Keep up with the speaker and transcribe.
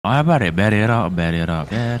How about it? Bet it up, bet it up,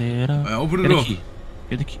 bet it up. Open the Get door. the key.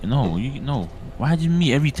 Get the key. No, you no. Why'd you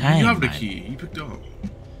me every time? You have the man? key. You picked it up.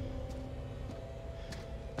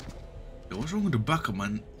 Yo, what's wrong with the backer,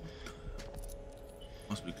 man?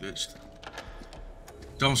 Must be glitched.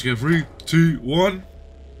 Jump scare. 3, 2, 1.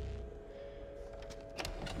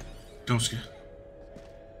 Jump scare.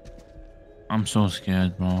 I'm so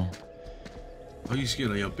scared, bro. Why are you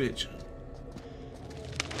scared of your bitch?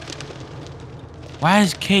 Why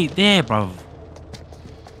is Kate there, bro?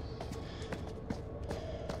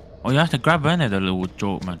 Oh, you have to grab her in there, the little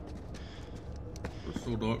joke, man. It's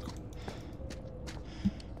so dark.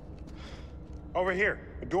 Over here,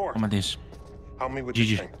 the door. Come on, this. Help me with GG.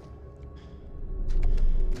 this thing.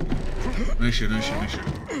 Nice shit, nice shit, nice shit.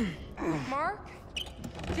 Mark?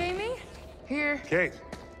 Jamie? Here. Kate,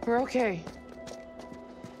 We're okay.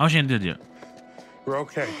 How she did it? we're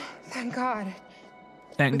okay. Thank God.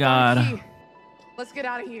 Thank We got a God. key. Let's get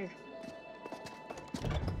out of here.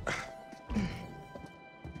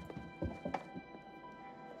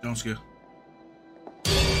 Jump scare.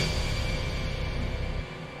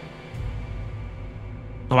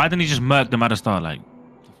 So why didn't he just murk them at the start? Like,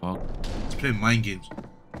 the fuck? It's playing mind games.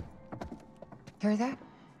 Hear that?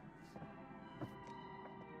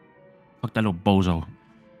 Fuck that little bozo.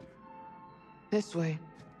 This way.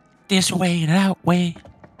 This way, that way.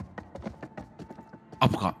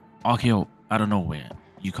 Uppercut. RKO. Out of nowhere.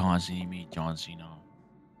 You can't see me, John Cena.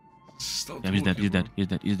 Stop Yeah, he's dead, talking, he's bro. dead, he's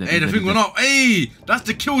dead, he's dead. Hey, the thing went up. Hey, that's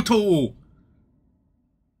the kill total.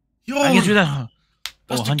 Yo, I guess you that.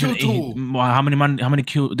 that's the kill total. How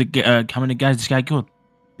many guys this guy killed?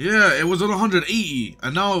 Yeah, it was on 180,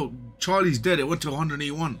 and now Charlie's dead. It went to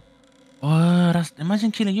 181. Oh, that's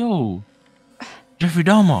imagine killing Jeffrey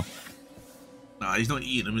Dahmer. Nah, he's not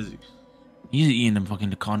eating them, is he? He's eating them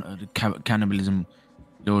fucking cannibalism,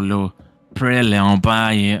 little prele on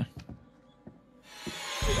by it.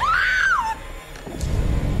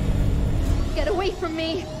 Get away from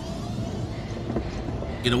me!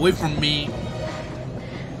 Get away from me.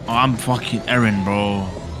 Oh, I'm fucking Aaron, bro.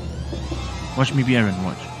 Watch me be Aaron.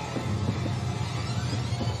 Watch.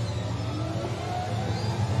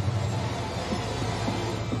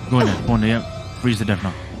 Go in there, yeah. Freeze to death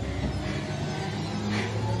now.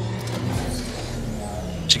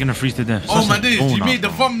 She's gonna freeze to death. Oh my days, you made the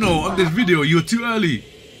thumbnail of this video. You were too early.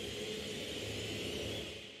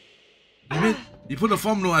 You put the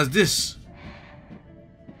thumbnail as this.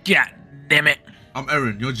 God damn it. I'm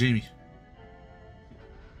Aaron, you're Jamie.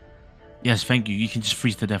 Yes, thank you. You can just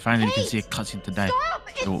freeze to death. Finally, you can see a cutscene to die. Stop!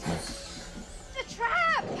 It's Oh, a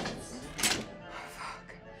trap!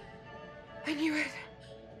 Fuck. I knew it.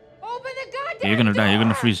 Open the goddamn yeah, you're gonna die. You're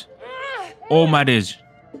gonna freeze. Oh my days.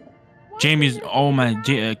 Jamie's. Oh my.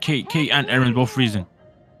 Kate and Aaron's both freezing.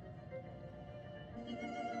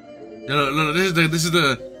 Yeah, look, this is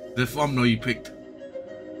the thumbnail you picked.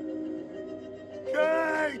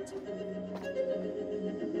 Kate!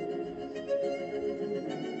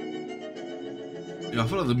 Yeah, I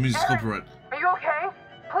feel like the music's copyright. Are you okay?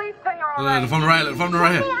 Please say you're alright. The thumbnail right Get me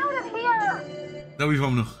here. out of here! That'll be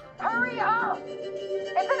thumbnail. Hurry up!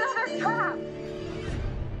 It's another trap!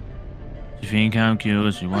 You think I'm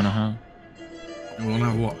cute? You wanna huh? You wanna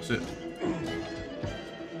have what? Sit.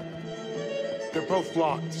 They're both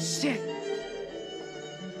locked. Shit.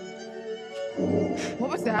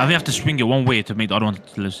 What was that? I think you have to swing it one way to make the other one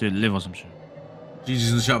live or some shit.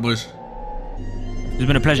 GG's in the chat, boys. It's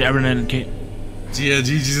been a pleasure, Aaron and Kate. Yeah,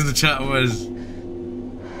 GG's in the chat, boys.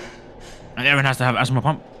 And Aaron has to have asthma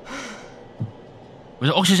pump. Was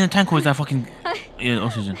it oxygen tank or is that fucking... Yeah,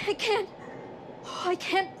 oxygen. I can't. Oh, I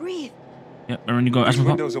can't breathe. Yeah, Aaron, you go These asthma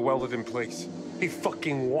pump. windows are welded in place. He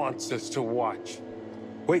fucking wants us to watch.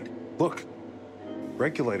 Wait, look.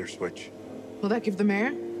 Regulator switch. Will that give them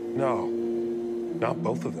air? No, not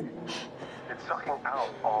both of them. It's sucking out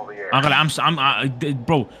all the air.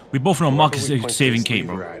 Bro, we both know Mark is saving Kate,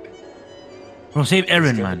 bro. Bro, save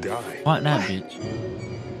Aaron, man. Fuck that bitch.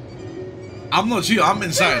 I'm not you, I'm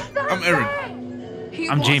inside. I'm Aaron. He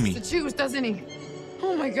I'm wants Jamie. to choose, doesn't he?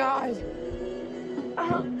 Oh my God.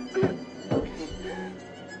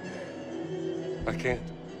 I can't.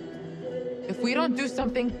 If we don't do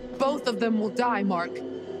something, both of them will die, Mark.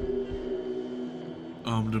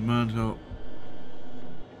 Demand help.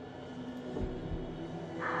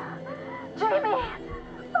 Jamie!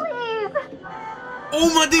 Please!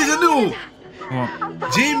 Oh my days, I knew!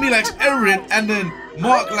 What? Jamie likes Aaron and then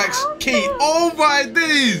Mark likes Kate. Oh my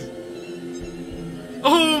days!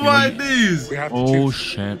 Oh my days! We have to Oh choose.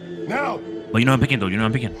 shit. Now! But you know I'm picking though, you know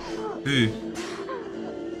I'm picking. Hey.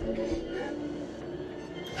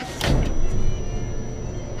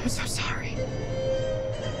 I'm so sorry.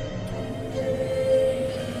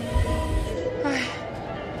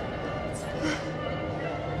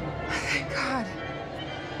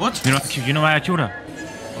 What? You know why I killed her?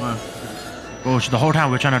 Why? Bro, the whole time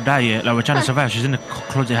we're trying to die, yeah, like we're trying to survive. She's in the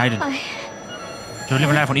closet hiding. She'll live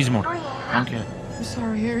a life on easy mode. I don't care. I'm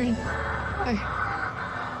sorry, Aaron.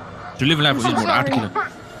 She'll live a life on easy mode. I have to kill her.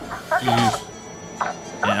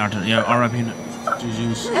 GG's. Yeah, RIP.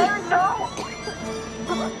 GG's. Aaron, no!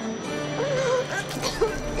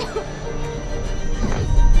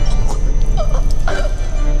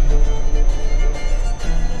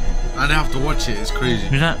 I'd have to watch it, it's crazy.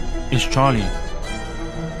 Who's that? It's Charlie.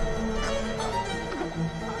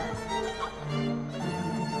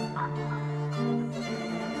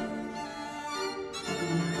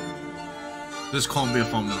 This can't be a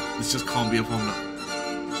thumbnail. This just can't be a thumbnail.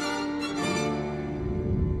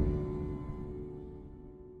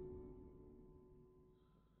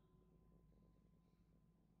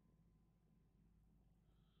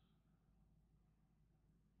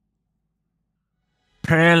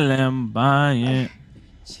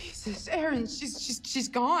 Jesus, Aaron, she's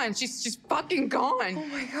gone. She's fucking gone. Oh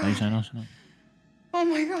my god. Oh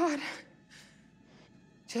my god.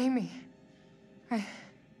 Jamie.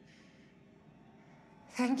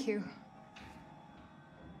 Thank you.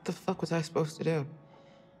 The fuck was I supposed to do?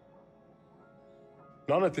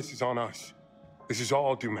 None of this is on us. This is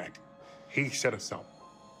all Dumet. He set us up.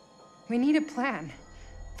 We need a plan.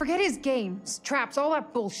 Forget his games, traps, all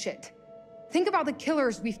that bullshit. Think about the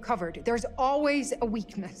killers we've covered. There's always a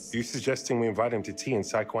weakness. You suggesting we invite him to tea and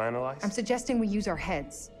psychoanalyze? I'm suggesting we use our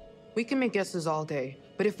heads. We can make guesses all day,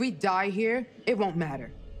 but if we die here, it won't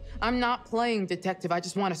matter. I'm not playing detective, I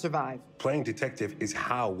just want to survive. Playing detective is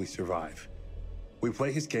how we survive. We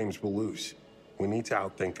play his games, we'll lose. We need to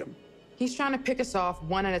outthink him. He's trying to pick us off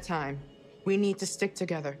one at a time. We need to stick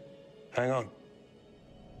together. Hang on.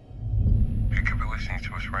 He could be listening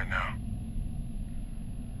to us right now.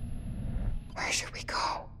 Where should we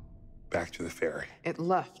go? Back to the ferry. It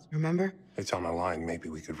left, remember? It's on a line, maybe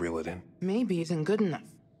we could reel it in. Maybe isn't good enough.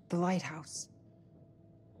 The lighthouse.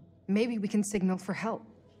 Maybe we can signal for help.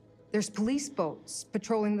 There's police boats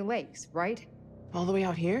patrolling the lakes, right? All the way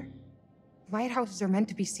out here? Lighthouses are meant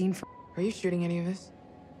to be seen from... Are you shooting any of this?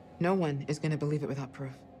 No one is gonna believe it without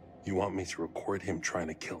proof. You want me to record him trying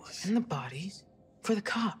to kill us? And the bodies? For the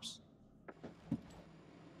cops.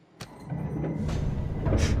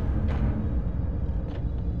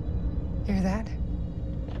 Hear that?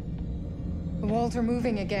 The walls are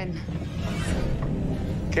moving again.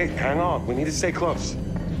 Kate, hang on. We need to stay close.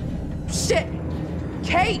 Shit!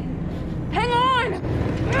 Kate! Hang on!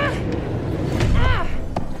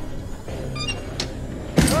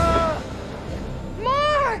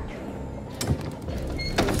 Mark!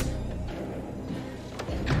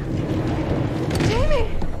 Jamie!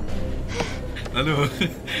 I know.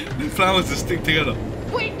 The flowers just stick together.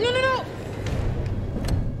 Wait, no!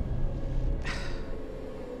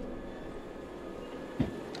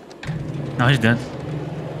 No, he's dead.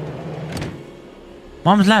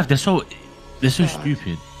 Mom's life, they're so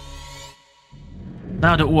stupid.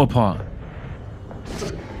 Now they're all apart.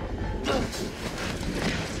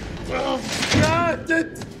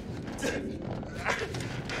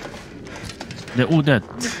 They're all dead.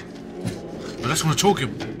 But that's gonna choke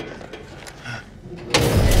him.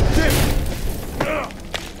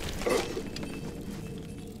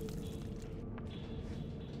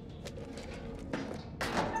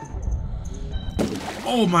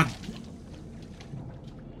 Oh man.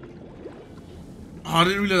 Oh, I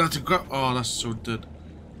didn't realize that to grab. Oh, that's so dead.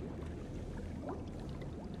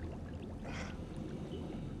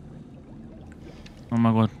 Oh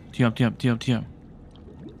my god. Tee up.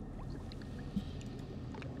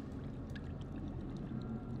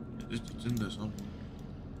 It's in there somewhere.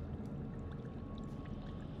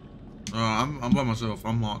 I'm by myself.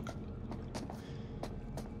 I'm Mark.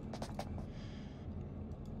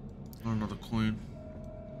 Another coin.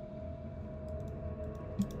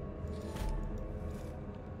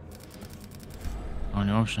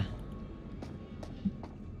 Only option.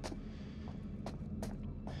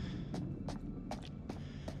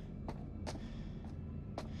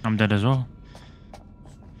 I'm dead as well.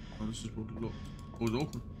 Oh, this is probably locked. Oh, it's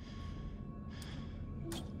open.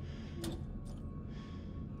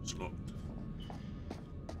 It's locked.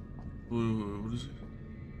 What is it?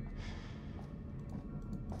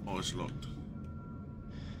 Oh, it's locked.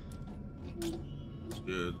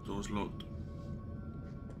 Yeah, the door's locked.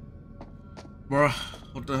 Bruh,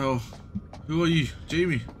 what the hell? Who are you?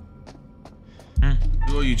 Jamie?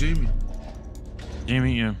 Who are you, Jamie?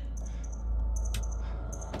 Jamie, yeah.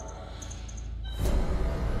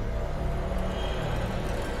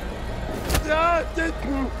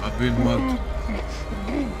 I've been mugged.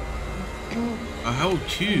 I held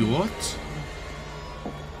Q, what?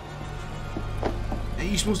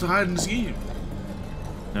 Ain't you supposed to hide in this game?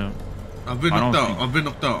 No. I've been knocked out. I've been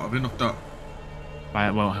knocked out. I've been knocked out. Right,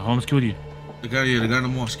 well, Holmes killed you. The guy in the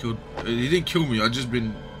mask killed. He didn't kill me. I just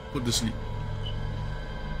been put to sleep.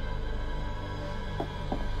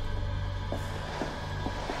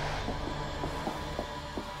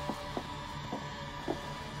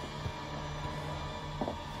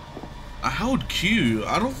 I held Q.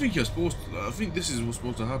 I don't think you're supposed to. I think this is what's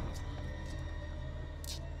supposed to happen.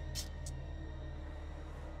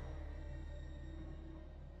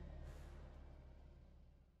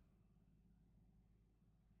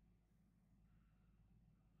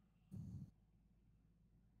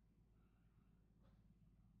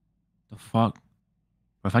 The fuck?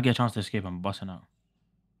 But if I get a chance to escape, I'm busting out.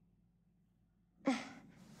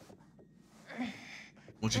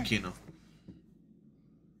 What's your key now?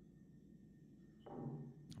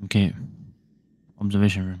 Okay.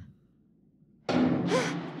 Observation room. I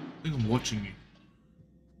think I'm watching you.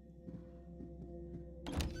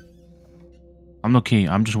 I'm not Kate.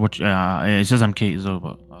 I'm just watching. It says I'm Kate as well,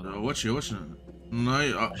 but. Watching.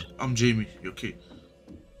 No, I'm Jamie. You're Kate.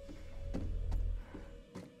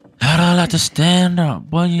 How do I like to stand up,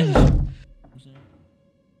 boy?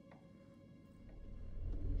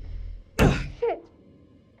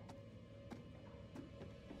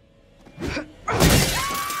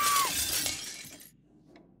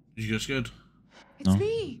 Did you get scared? It's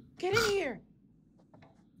me. Get in here.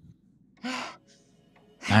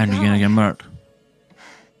 And you're gonna get murked.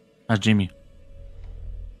 That's Jamie.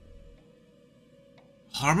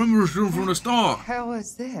 I remember this room from the start. What the hell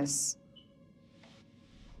is this?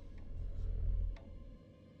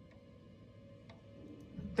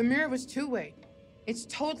 The mirror was two-way. It's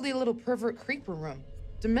totally a little pervert creeper room.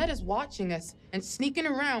 Demet is watching us and sneaking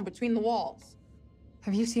around between the walls.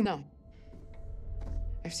 Have you seen? No.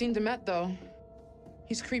 I've seen Demet, though.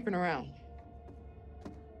 He's creeping around.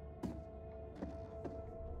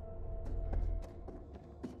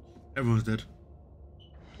 Everyone's dead.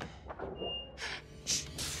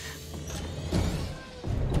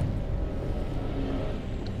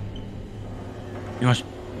 You must.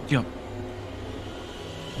 Get up.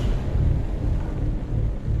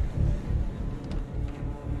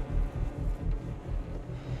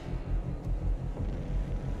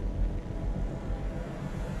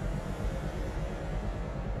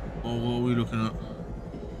 Oh, what are we looking at?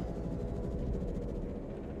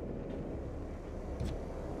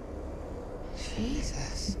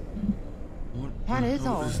 Jesus. What is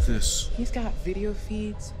all is this? He's got video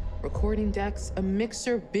feeds, recording decks, a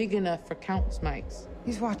mixer big enough for countless mics.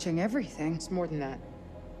 He's watching everything. It's more than that.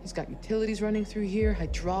 He's got utilities running through here,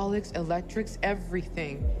 hydraulics, electrics,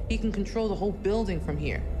 everything. He can control the whole building from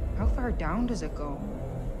here. How far down does it go?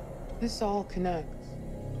 This all connects.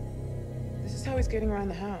 This is how he's getting around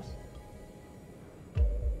the house.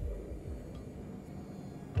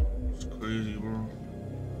 It's crazy, bro.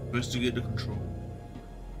 Best to get the control.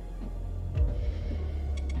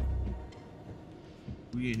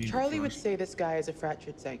 Charlie would say this guy is a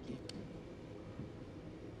fractured psyche.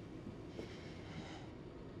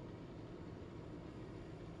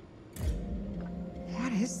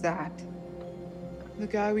 What is that? The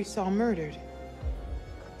guy we saw murdered.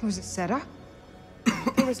 Was it set up?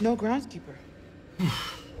 There was no groundskeeper.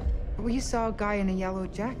 Well, you saw a guy in a yellow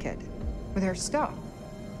jacket with her stuff.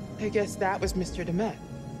 I guess that was Mr. Demet.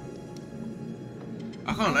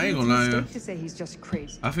 I ain't gonna lie. To say he's just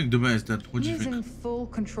crazy. I think Demet is dead. What do you He's think? in full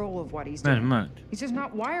control of what he's Man, doing. mad. He's just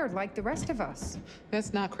not wired like the rest of us.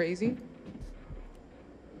 That's not crazy.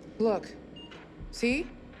 Look. See?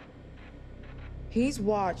 He's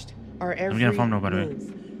watched our every getting a phone number, by the way.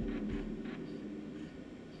 move.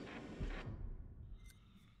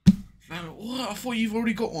 Man, what? I thought you've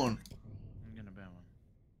already got one. I'm getting a better one.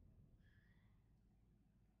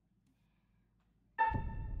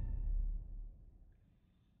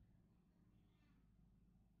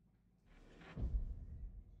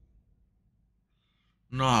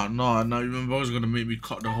 Nah. You remember I was gonna make me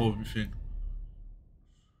cut the whole thing.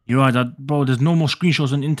 You're right, bro. There's no more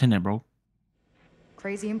screenshots on the internet, bro.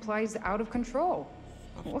 Crazy implies out of control.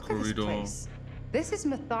 Look at this corridor. place. This is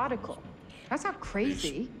methodical. That's not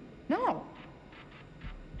crazy. No.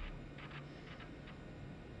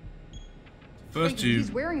 First two.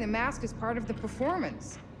 He's wearing the mask as part of the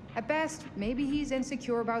performance. At best, maybe he's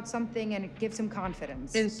insecure about something and it gives him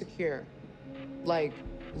confidence. Insecure. Like,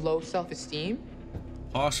 low self-esteem?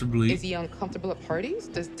 Possibly. Is he uncomfortable at parties?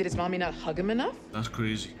 Did his mommy not hug him enough? That's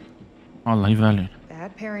crazy. Allah, he valid.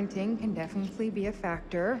 Bad parenting can definitely be a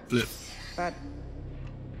factor. Flip. But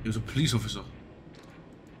He was a police officer.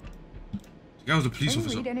 The guy was a police did you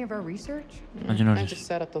officer. read any of our research? How'd you know I this? just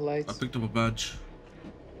set up the I lights. picked up a badge.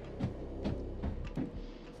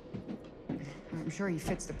 sure he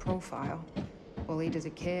fits the profile. Bullied as a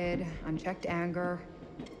kid, unchecked anger.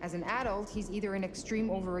 As an adult, he's either an extreme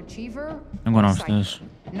overachiever I'm going or upstairs.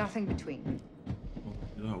 psycho. Nothing between.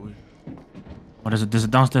 That way. Oh, there's a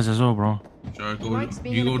downstairs as well, bro. Should I He go? likes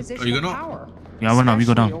being You in a go? position Are you of gonna? power. Yeah, I went up. You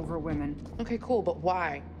go Especially down. over women. Okay, cool, but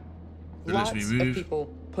why? It lets Lots me of move.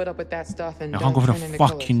 people put up with that stuff and I don't can't go for turn the into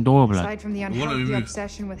fucking killers. door, blood. Aside from the Won't let me unhealthy move.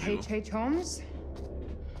 obsession with There you go. H.H. Holmes,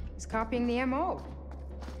 he's copying the MO.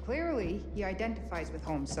 Clearly, he identifies with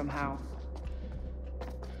Holmes somehow.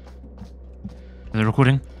 Is it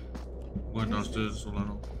recording? Going downstairs. That's all I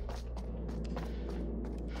know.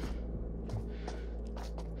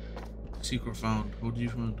 Secret found. What did you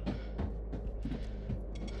find?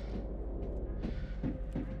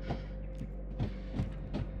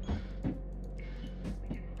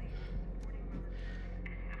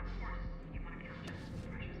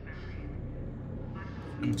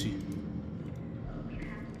 Empty.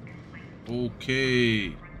 Okay.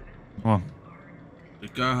 What? The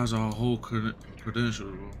guy has our whole credentials,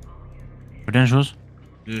 bro. Credentials?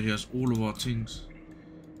 Yeah, he has all of our things.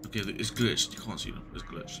 Okay, it's glitched. You can't see them. It's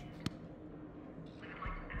glitched.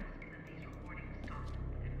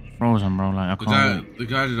 Frozen, bro. Like, I can't wait. The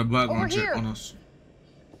guy did a Over background check here. on us.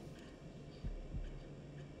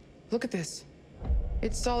 Look at this.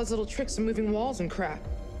 It saw his little tricks of moving walls and crap.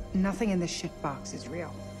 Nothing in this shitbox is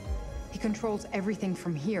real. He controls everything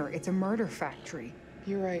from here. It's a murder factory.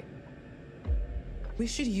 You're right. We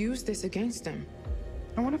should use this against him.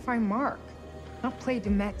 I want to find Mark, not play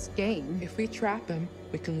Demet's game. If we trap him,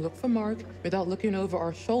 we can look for Mark without looking over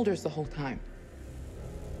our shoulders the whole time.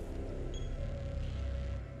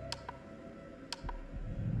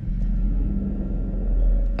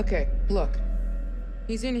 Okay, look.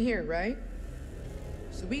 He's in here, right?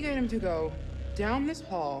 So we get him to go down this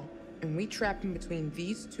hall, and we trap him between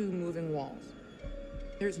these two moving walls.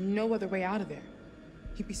 There's no other way out of there.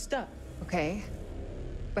 He'd be stuck. Okay,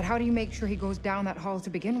 but how do you make sure he goes down that hall to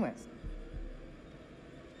begin with?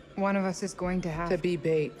 One of us is going to have To be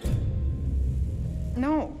bait.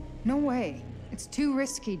 No, no way. It's too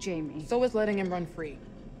risky, Jamie. So is letting him run free.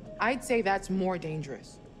 I'd say that's more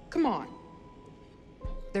dangerous. Come on.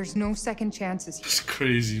 There's no second chances here. It's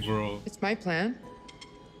crazy, bro. It's my plan.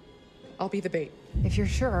 I'll be the bait. If you're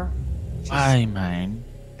sure. Why, man?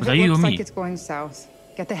 If Was it that you or looks me? like it's going south,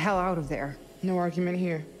 get the hell out of there. No argument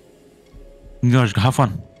here. You guys have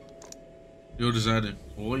fun. You're deciding.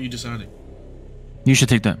 Well, what are you deciding? You should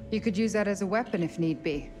take that. You could use that as a weapon if need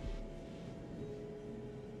be.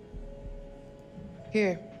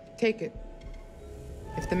 Here, take it.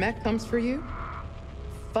 If the mech comes for you,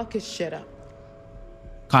 fuck his shit up.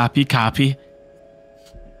 Copy, copy.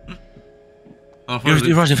 Oh,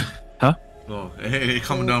 Huh? oh hey,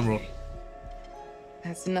 coming down, bro.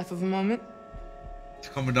 That's enough of a moment. It's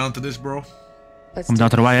coming down to this, bro. Let's Come do down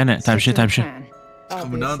to the this. wire, innit? Type Stick shit, to the type shit. plan.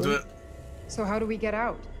 Coming down to it. Obviously. So how do we get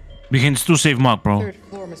out? We can still save Mark, bro. Third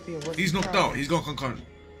floor must be a work He's in knocked progress. out. He's got concussion.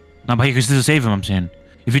 No, but he can still save him, I'm saying.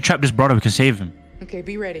 If we trap this brother, we can save him. Okay,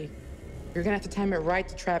 be ready. You're gonna have to time it right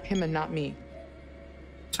to trap him and not me.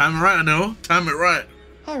 Time it right, I know. Time it right.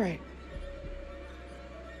 All right.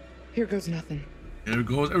 Here goes nothing. Here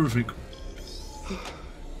goes everything.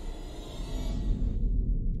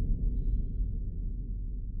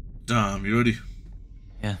 Damn, you ready?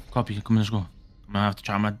 Yeah, copy. Come on, let's go. I'm gonna have to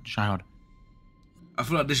try my try hard. I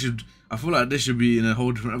feel like this should be in a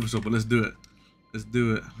whole different episode, but let's do it. Let's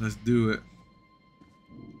do it. Let's do it.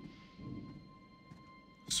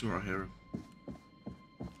 I swear I hear him.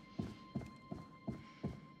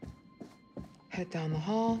 Head down the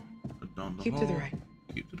hall. Head down the Keep to the hall. right.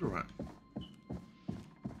 Keep to the right.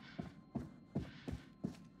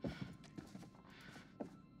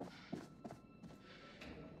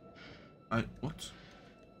 What?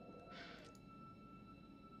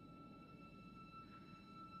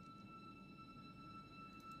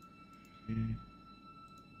 Okay.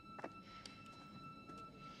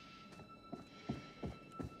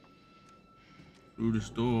 Through this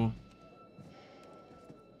door.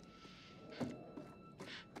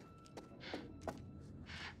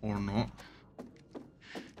 Or not.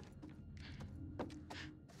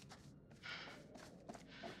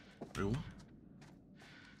 Wait, what?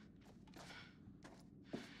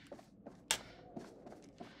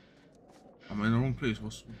 I'm in the wrong place.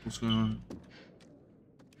 What's going on?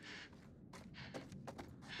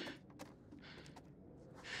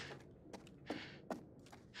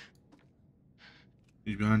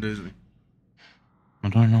 He's behind there, isn't he? I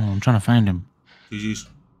don't know. I'm trying to find him. GG's.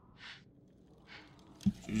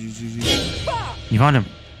 GG. You found him?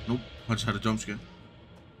 Nope. I just had a jump scare.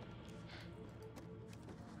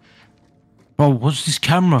 Bro, what's this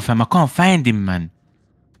camera, fam? I can't find him, man.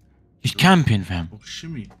 He's camping, fam. Oh,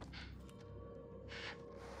 shimmy.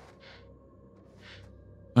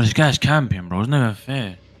 Bro, this guy's camping, bro. It's never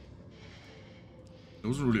fair. It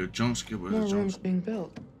wasn't really a jump scare, but it More was a jump rooms scare. being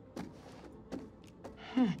built.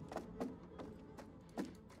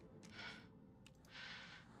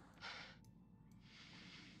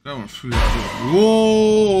 That one threw that door.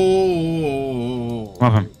 Whoa!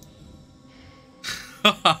 What happened?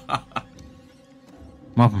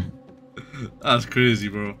 What happened? That's crazy,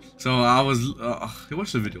 bro. So I was.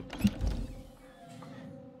 Watch the video.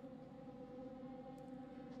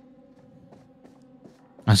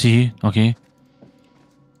 I see you. Okay.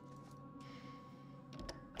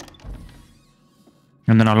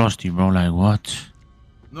 And then I lost you, bro. Like what?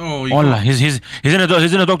 No, you Hola, can't. he's in a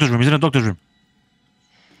doctor's room. He's in a doctor's room.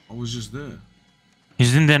 I was just there.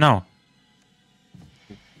 He's in there now.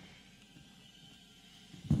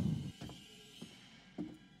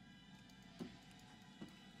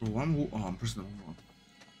 Bro, I'm pressing the wrong one.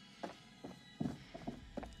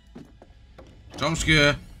 Jump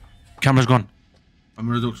scare. Camera's gone. I'm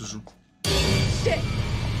in the doctor's room. Shit!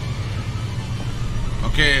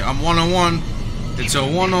 Okay, I'm one-on-one. It's a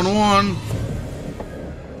one-on-one.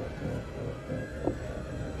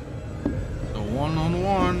 A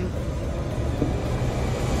one-on-one.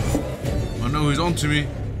 I know he's onto me.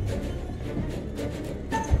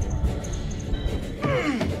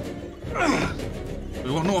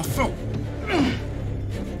 Wait, what? No, I fell.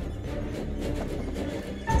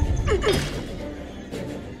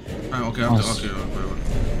 Right, okay, okay.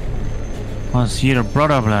 Can't see the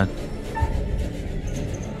brother, blood.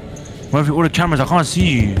 What if you all the cameras? I can't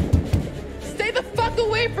see you. Stay the fuck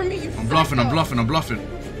away from me, you I'm bluffing, I'm psycho. bluffing, I'm bluffing.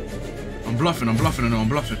 I'm bluffing, I'm bluffing, I know, I'm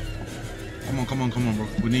bluffing. Come on, bro.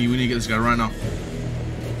 We need to get this guy right now.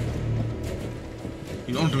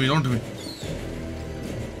 He's onto me,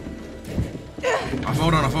 I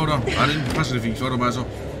fell down. I didn't press anything, he fell down by himself.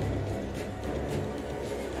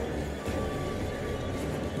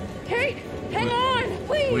 Kate, hang on,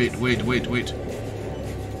 please. Wait.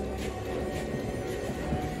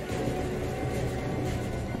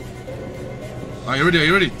 Are you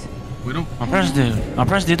ready? Wait, no. I pressed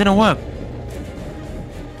it. It didn't work.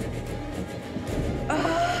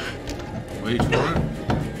 Wait for it.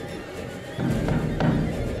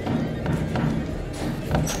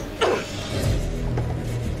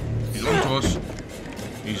 He's on to us.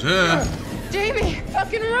 He's here. Jamie,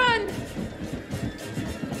 fucking run!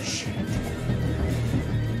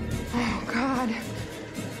 Oh, God.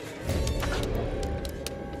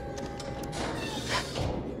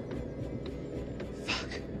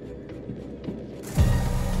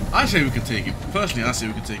 I say we can take it. Personally, I say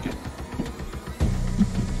we can take it.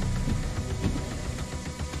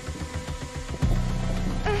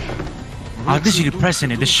 I was literally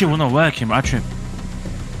pressing it. The shit was not working, but I tripped.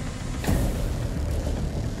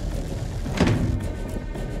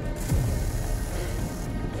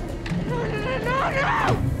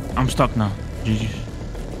 I'm stuck now. GG.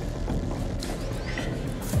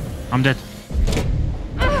 I'm dead.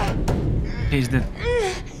 He's dead.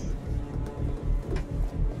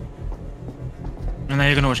 And now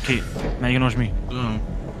you're gonna watch Kate. Now you're gonna watch me.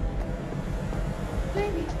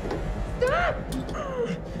 Jamie, stop!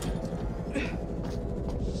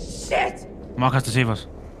 Shit! Mark has to save us.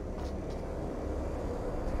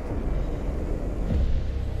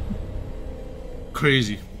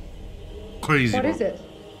 Crazy. What Bro. is it?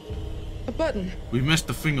 A button. We messed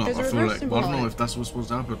the thing up, There's a I feel reverse like. symbol But I don't on know it. if that's what's supposed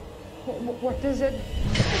to happen. What is it?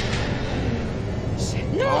 Shit,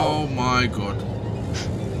 no! Oh my god.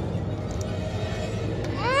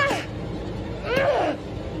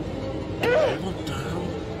 What the hell?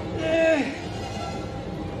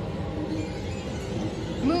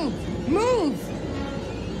 Move!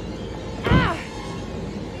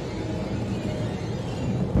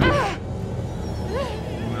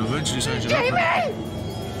 We'll eventually change it Jamie!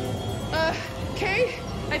 up. Kate,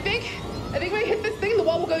 I think when I hit this thing, the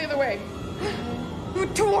wall will go the other way.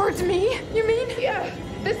 Towards me, you mean? Yeah,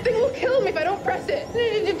 this thing will kill me if I don't press it.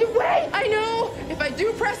 Wait! I know! If I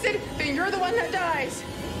do press it, then you're the one that dies.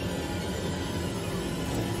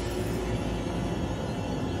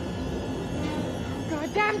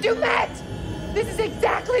 Goddamn Dumet! This is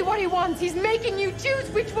exactly what he wants. He's making you choose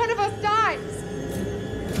which one of us dies.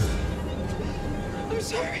 I'm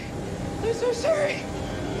sorry. I'm so sorry.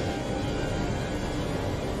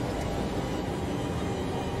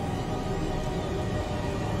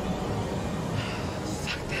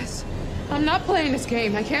 Fuck this. I'm not playing this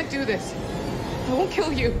game. I can't do this. I won't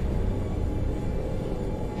kill you.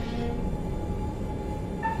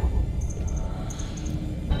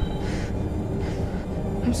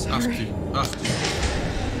 I'm sorry. Have to.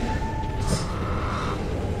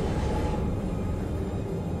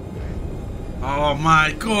 Oh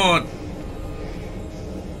my god!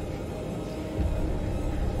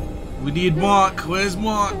 We need Mark. Where's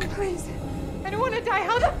Mark? Please. I don't want to die.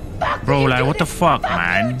 How the fuck? Bro, did you like, do what the this? fuck, Fuck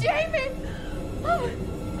man? You, Jamie!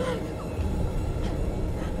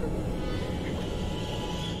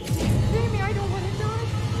 Jamie, I don't want to die.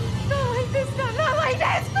 Not like this, not like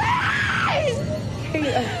this, please!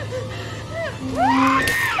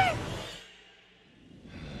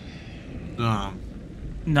 Damn.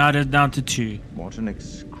 Now they're down to 2. What an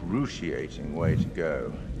excruciating way to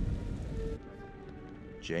go.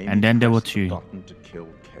 Jamie And then there were pressed the 2. button to kill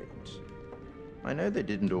Kate. I know they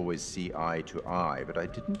didn't always see eye to eye, but I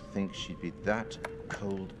didn't think she'd be that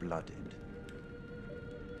cold-blooded.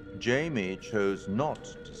 Jamie chose not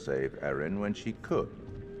to save Erin when she could,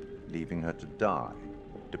 leaving her to die,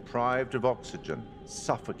 deprived of oxygen,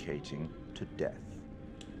 suffocating to death.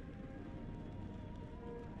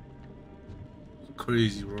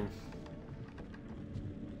 Crazy, bro.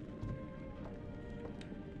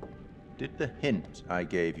 Did the hint I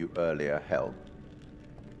gave you earlier help?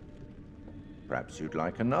 Perhaps you'd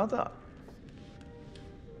like another.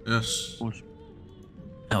 Yes.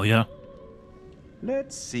 Hell yeah.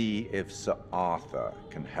 Let's see if Sir Arthur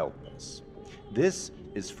can help us. This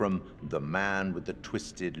is from The Man with the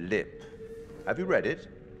Twisted Lip. Have you read it?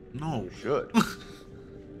 No. You should.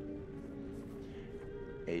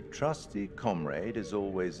 A trusty comrade is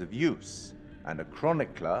always of use, and a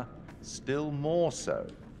chronicler still more so.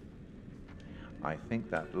 I think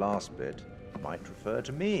that last bit might refer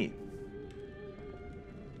to me.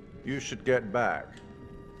 You should get back.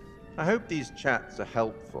 I hope these chats are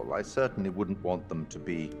helpful. I certainly wouldn't want them to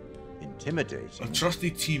be A intimidating.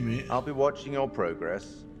 trusty teammate. I'll be watching your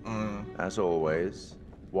progress. As always,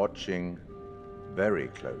 watching very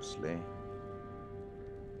closely.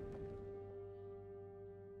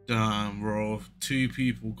 Damn, bro. 2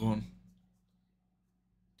 people gone.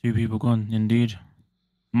 2 people gone, indeed.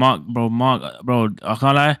 Mark, bro, I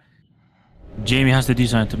can't lie. Jamie has to do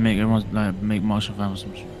something to make everyone, like, make Marshall fam or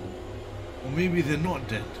some shit. Or maybe they're not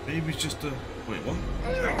dead. Maybe it's just a... Wait, what?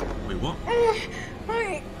 Wait, what?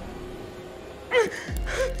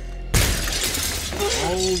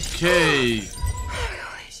 Okay.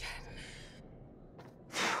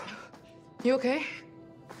 You okay?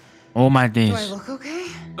 All my Do I days. look okay?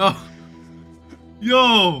 Oh.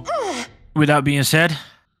 Yo. With that being said,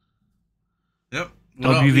 Yep. that'll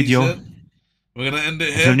Without be being video. said, we're gonna end it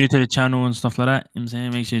If you're here. new to the channel and stuff like that, you know what I'm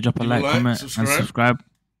saying, make sure you drop a Leave a like, like, comment, and subscribe. subscribe.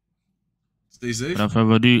 Stay safe. Without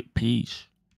further ado, peace.